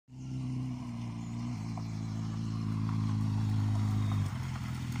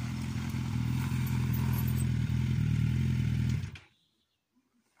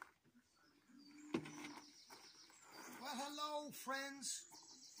Hello friends,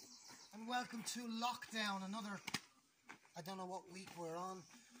 and welcome to Lockdown, another, I don't know what week we're on.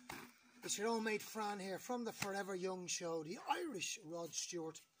 It's your own mate Fran here from the Forever Young show, the Irish Rod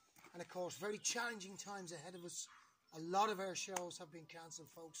Stewart, and of course very challenging times ahead of us. A lot of our shows have been cancelled,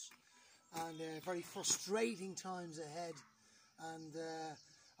 folks, and very frustrating times ahead. And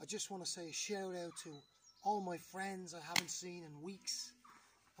I just want to say a shout out to all my friends I haven't seen in weeks,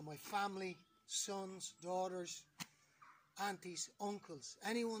 and my family, sons, daughters, aunties, uncles,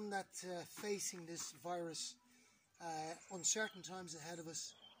 anyone that's facing this virus, uncertain times ahead of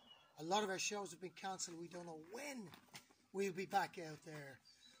us. A lot of our shows have been cancelled. We don't know when we'll be back out there.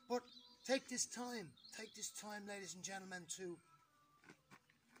 But take this time, ladies and gentlemen, to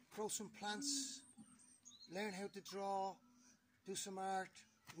grow some plants, learn how to draw, do some art,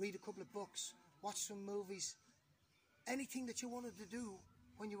 read a couple of books, watch some movies, anything that you wanted to do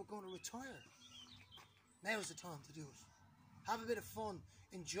when you were going to retire. Now's the time to do it. Have a bit of fun,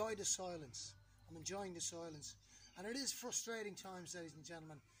 enjoy the silence. I'm enjoying the silence. And it is frustrating times, ladies and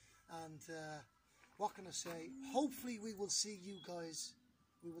gentlemen. And what can I say? Hopefully we will see you guys.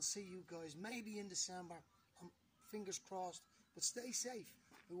 We will see you guys maybe in December. Fingers crossed. But stay safe.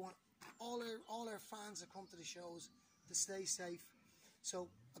 We want all our fans that come to the shows to stay safe. So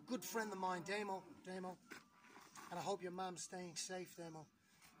a good friend of mine, Damo, and I hope your mum's staying safe, Damo.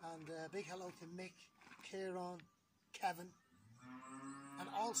 And big hello to Mick, Kieran, Kevin, and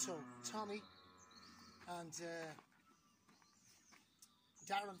also Tommy and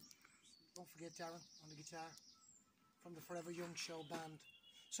Darren. Don't forget Darren on the guitar from the Forever Young show band.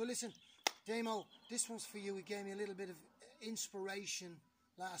 So listen, Damo, this one's for you. He gave me a little bit of inspiration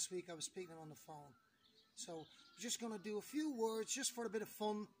last week. I was speaking on the phone. So we're just going to do a few words just for a bit of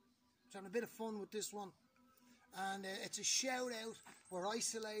fun. I'm having a bit of fun with this one. And it's a shout out. We're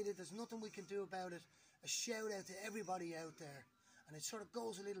isolated. There's nothing we can do about it. A shout out to everybody out there. And it sort of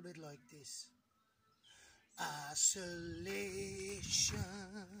goes a little bit like this. Isolation,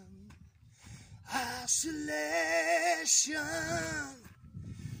 isolation.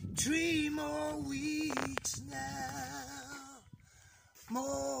 3 more weeks now,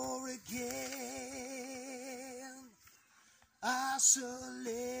 more again. Isolation,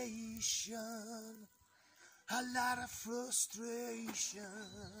 a lot of frustration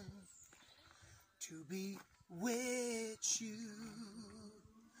to be with you,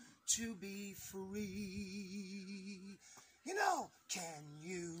 to be free. You know, can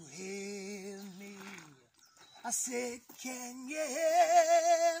you hear me? I said, can you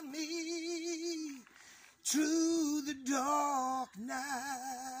hear me? Through the dark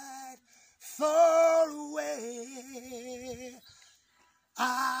night, far away.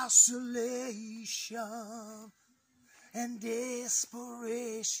 Isolation and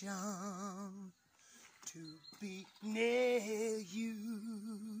desperation to be near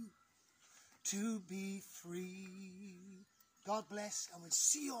you, to be free. God bless, and we'll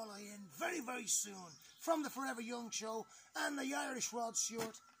see you all again very, very soon from the Forever Young show and the Irish Rod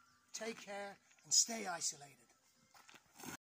Stewart. Take care and stay isolated.